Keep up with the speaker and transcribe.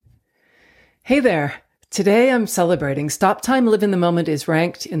Hey there. Today I'm celebrating. Stop Time, Live in the Moment is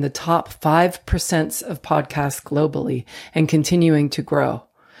ranked in the top 5% of podcasts globally and continuing to grow.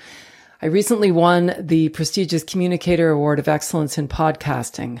 I recently won the prestigious Communicator Award of Excellence in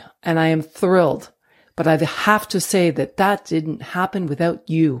Podcasting, and I am thrilled. But I have to say that didn't happen without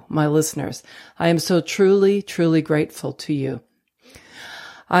you, my listeners. I am so truly, truly grateful to you.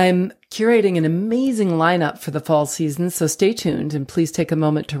 I'm curating an amazing lineup for the fall season, so stay tuned and please take a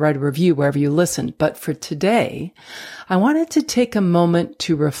moment to write a review wherever you listen. But for today, I wanted to take a moment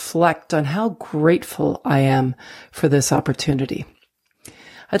to reflect on how grateful I am for this opportunity.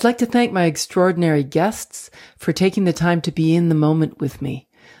 I'd like to thank my extraordinary guests for taking the time to be in the moment with me.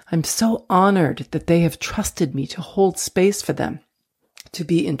 I'm so honored that they have trusted me to hold space for them, to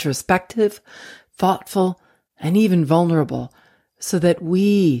be introspective, thoughtful, and even vulnerable, so that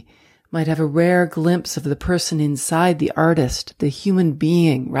we might have a rare glimpse of the person inside the artist, the human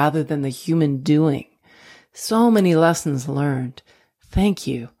being, rather than the human doing. So many lessons learned. Thank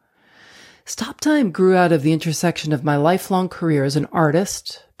you. Stop Time grew out of the intersection of my lifelong career as an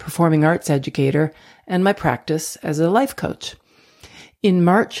artist, performing arts educator, and my practice as a life coach. In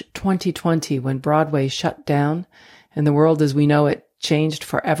March 2020, when Broadway shut down and the world as we know it changed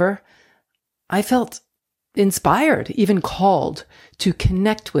forever, I felt inspired, even called to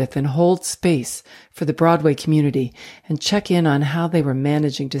connect with and hold space for the Broadway community and check in on how they were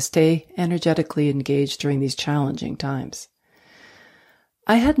managing to stay energetically engaged during these challenging times.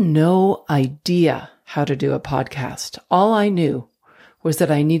 I had no idea how to do a podcast. All I knew was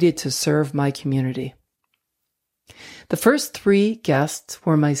that I needed to serve my community. The first 3 guests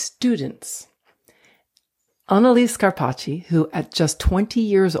were my students. Annalise Scarpacci, who at just 20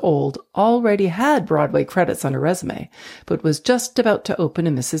 years old already had Broadway credits on her resume, but was just about to open a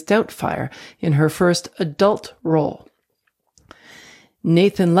Mrs. Doubtfire in her first adult role.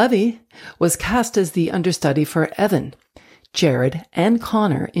 Nathan Levy was cast as the understudy for Evan, Jared, and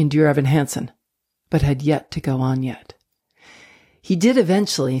Connor in Dear Evan Hansen, but had yet to go on yet. He did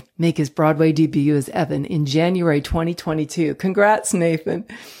eventually make his Broadway debut as Evan in January 2022. Congrats, Nathan.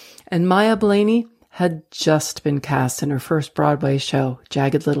 And Maya Blaney had just been cast in her first Broadway show,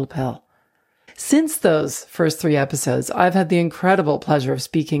 Jagged Little Pill. Since those first 3 episodes, I've had the incredible pleasure of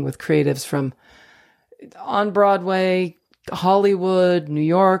speaking with creatives from on Broadway, Hollywood, New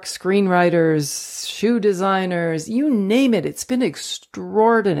York, screenwriters, shoe designers, you name it. It's been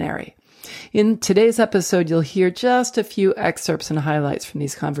extraordinary. In today's episode, you'll hear just a few excerpts and highlights from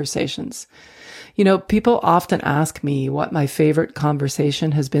these conversations. You know, people often ask me what my favorite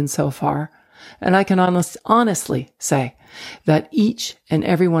conversation has been so far. And I can honestly say that each and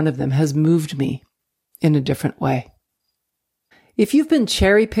every one of them has moved me in a different way. If you've been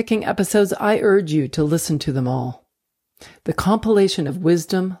cherry-picking episodes, I urge you to listen to them all. The compilation of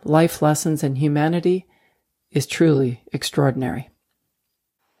wisdom, life lessons, and humanity is truly extraordinary.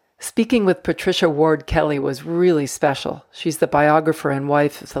 Speaking with Patricia Ward Kelly was really special. She's the biographer and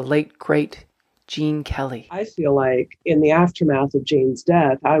wife of the late, great Gene Kelly. I feel like in the aftermath of Jane's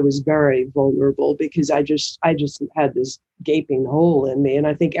death, I was very vulnerable because I just had this gaping hole in me. And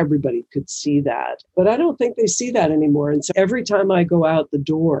I think everybody could see that. But I don't think they see that anymore. And so every time I go out the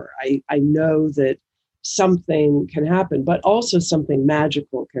door, I know that something can happen, but also something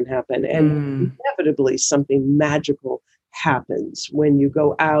magical can happen. And inevitably something magical happens when you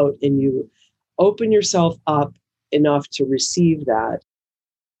go out and you open yourself up enough to receive that.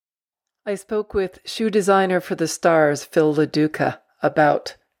 I spoke with shoe designer for the Stars, Phil LaDuca,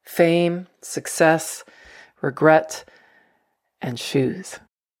 about fame, success, regret, and shoes.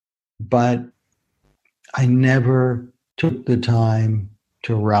 But I never took the time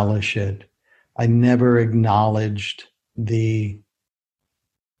to relish it. I never acknowledged the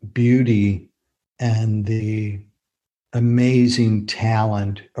beauty and the amazing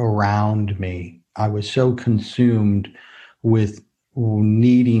talent around me. I was so consumed with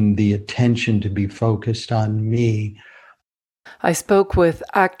needing the attention to be focused on me. I spoke with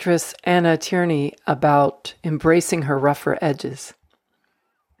actress Anna Tierney about embracing her rougher edges.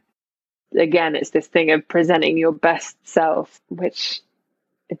 Again, it's this thing of presenting your best self, which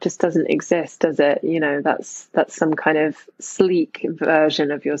it just doesn't exist, does it? You know, that's some kind of sleek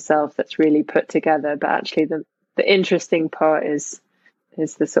version of yourself that's really put together. But actually the interesting part is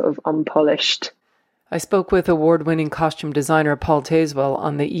the sort of unpolished. I spoke with award-winning costume designer Paul Tazewell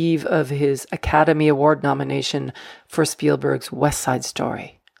on the eve of his Academy Award nomination for Spielberg's West Side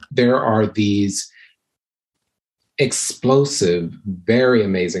Story. There are these explosive, very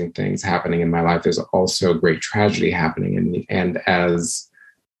amazing things happening in my life. There's also great tragedy happening. And as,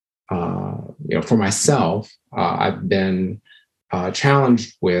 for myself, I've been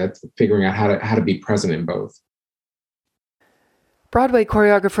challenged with figuring out how to be present in both. Broadway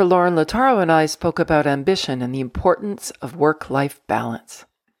choreographer Lauren Lataro and I spoke about ambition and the importance of work-life balance.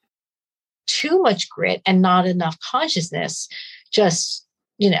 Too much grit and not enough consciousness, just,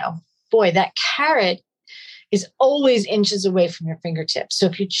 boy, that carrot is always inches away from your fingertips. So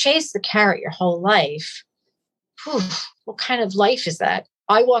if you chase the carrot your whole life, what kind of life is that?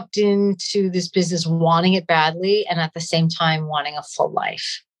 I walked into this business wanting it badly and at the same time wanting a full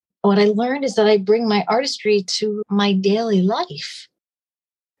life. What I learned is that I bring my artistry to my daily life.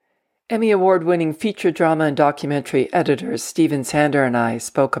 Emmy Award-winning feature drama and documentary editors Stephen Sander and I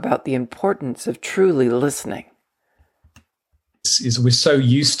spoke about the importance of truly listening. We're so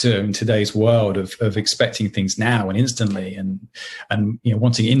used to in today's world of expecting things now and instantly and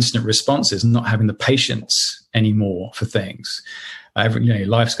wanting instant responses and not having the patience anymore for things.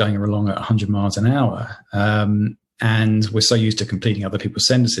 Life's going along at 100 miles an hour. And we're so used to completing other people's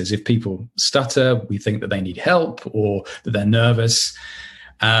sentences. If people stutter, we think that they need help or that they're nervous,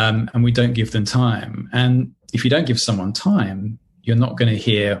 and we don't give them time. And if you don't give someone time, you're not going to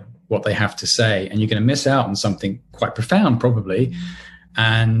hear what they have to say, and you're going to miss out on something quite profound, probably,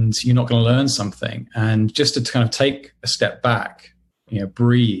 and you're not going to learn something. And just to kind of take a step back,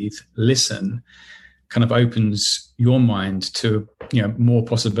 breathe, listen, kind of opens your mind to more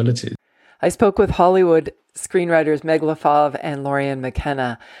possibilities. I spoke with Hollywood screenwriters Meg LaFave and Lorianne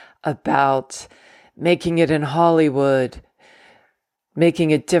McKenna about making it in Hollywood,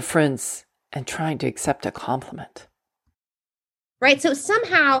 making a difference, and trying to accept a compliment. Right? So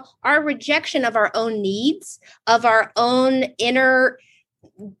somehow our rejection of our own needs, of our own inner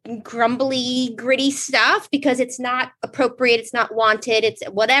grumbly, gritty stuff, because it's not appropriate, it's not wanted, it's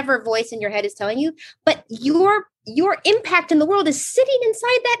whatever voice in your head is telling you, but your impact in the world is sitting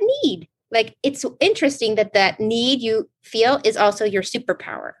inside that need. Like, it's interesting that need you feel is also your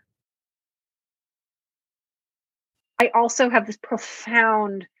superpower. I also have this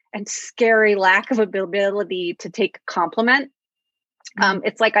profound and scary lack of ability to take a compliment.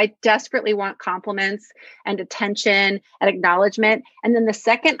 It's like I desperately want compliments and attention and acknowledgement. And then the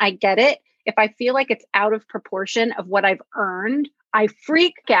second I get it, if I feel like it's out of proportion of what I've earned, I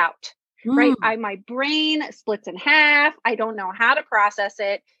freak out, right? My brain splits in half. I don't know how to process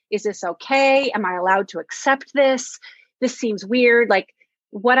it. Is this okay? Am I allowed to accept this? This seems weird. Like,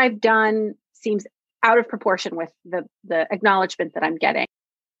 what I've done seems out of proportion with the acknowledgement that I'm getting.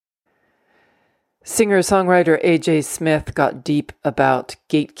 Singer-songwriter A.J. Smith got deep about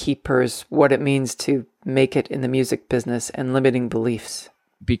gatekeepers, what it means to make it in the music business, and limiting beliefs.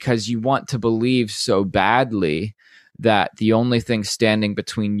 Because you want to believe so badly that the only thing standing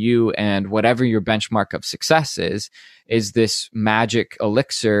between you and whatever your benchmark of success is this magic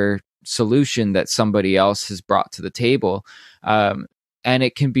elixir solution that somebody else has brought to the table. And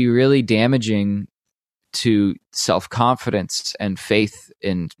it can be really damaging to self-confidence and faith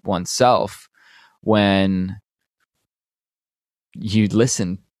in oneself when you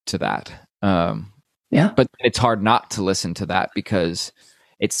listen to that. But it's hard not to listen to that because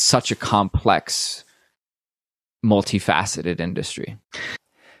it's such a complex, multifaceted industry.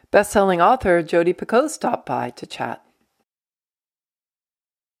 Best-selling author Jodi Picoult stopped by to chat.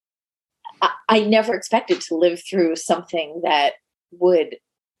 I never expected to live through something that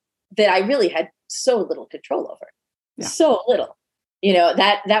I really had so little control over. Yeah. So little.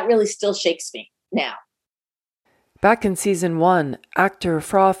 That really still shakes me now. Back in season 1, actor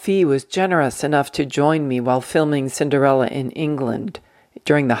Fra Fee was generous enough to join me while filming Cinderella in England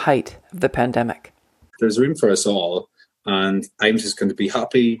during the height of the pandemic. There's room for us all, and I'm just going to be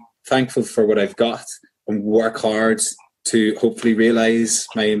happy, thankful for what I've got, and work hard to hopefully realize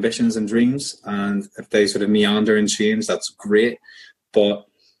my ambitions and dreams. And if they sort of meander and change, that's great. But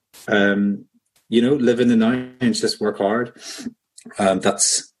live in the now and just work hard.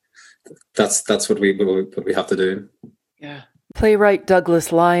 That's what we have to do. Yeah. Playwright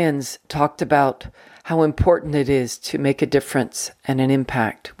Douglas Lyons talked about how important it is to make a difference and an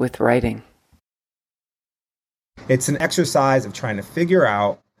impact with writing. It's an exercise of trying to figure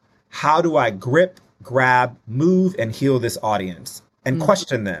out, how do I grip, grab, move, and heal this audience and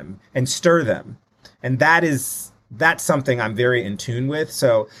question them and stir them? And that's something I'm very in tune with.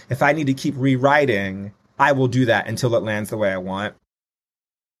 So if I need to keep rewriting, I will do that until it lands the way I want.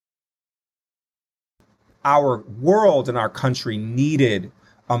 Our world and our country needed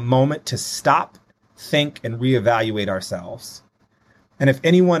a moment to stop, think, and reevaluate ourselves. And if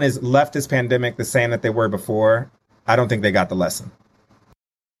anyone has left this pandemic the same that they were before, I don't think they got the lesson.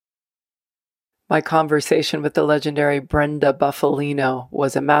 My conversation with the legendary Brenda Buffalino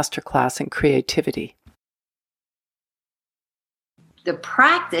was a masterclass in creativity. the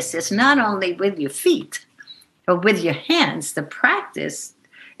practice is not only with your feet or with your hands, the practice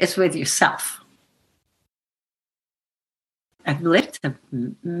is with yourself. I've lived a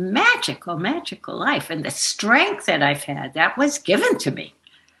magical, magical life. And the strength that I've had, that was given to me.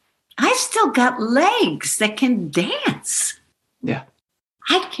 I still got legs that can dance. Yeah.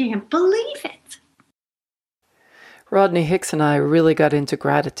 I can't believe it. Rodney Hicks and I really got into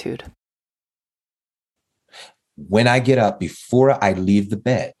gratitude. When I get up, before I leave the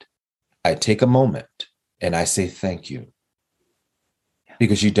bed, I take a moment and I say thank you.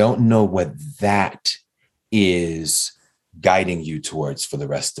 Because you don't know what that is guiding you towards for the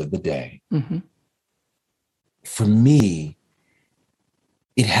rest of the day. Mm-hmm. For me,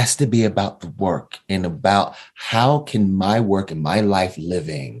 it has to be about the work and about how can my work and my life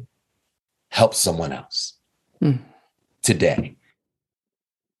living help someone else today.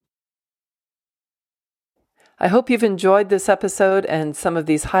 I hope you've enjoyed this episode and some of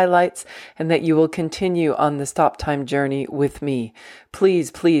these highlights, and that you will continue on the Stop Time journey with me.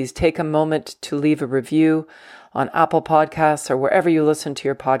 Please take a moment to leave a review on Apple Podcasts or wherever you listen to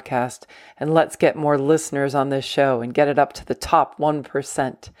your podcast, and let's get more listeners on this show and get it up to the top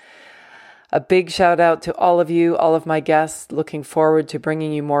 1%. A big shout out to all of you, all of my guests. Looking forward to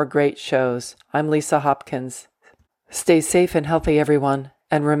bringing you more great shows. I'm Lisa Hopkins. Stay safe and healthy, everyone,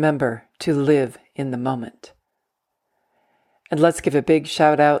 and remember to live in the moment. And let's give a big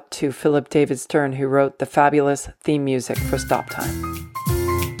shout out to Philip David Stern, who wrote the fabulous theme music for Stop Time.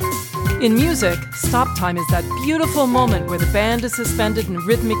 In music, Stop Time is that beautiful moment where the band is suspended in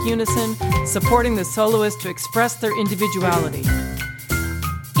rhythmic unison, supporting the soloist to express their individuality.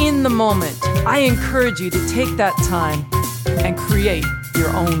 In the moment, I encourage you to take that time and create your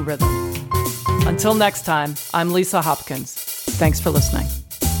own rhythm. Until next time, I'm Lisa Hopkins. Thanks for listening.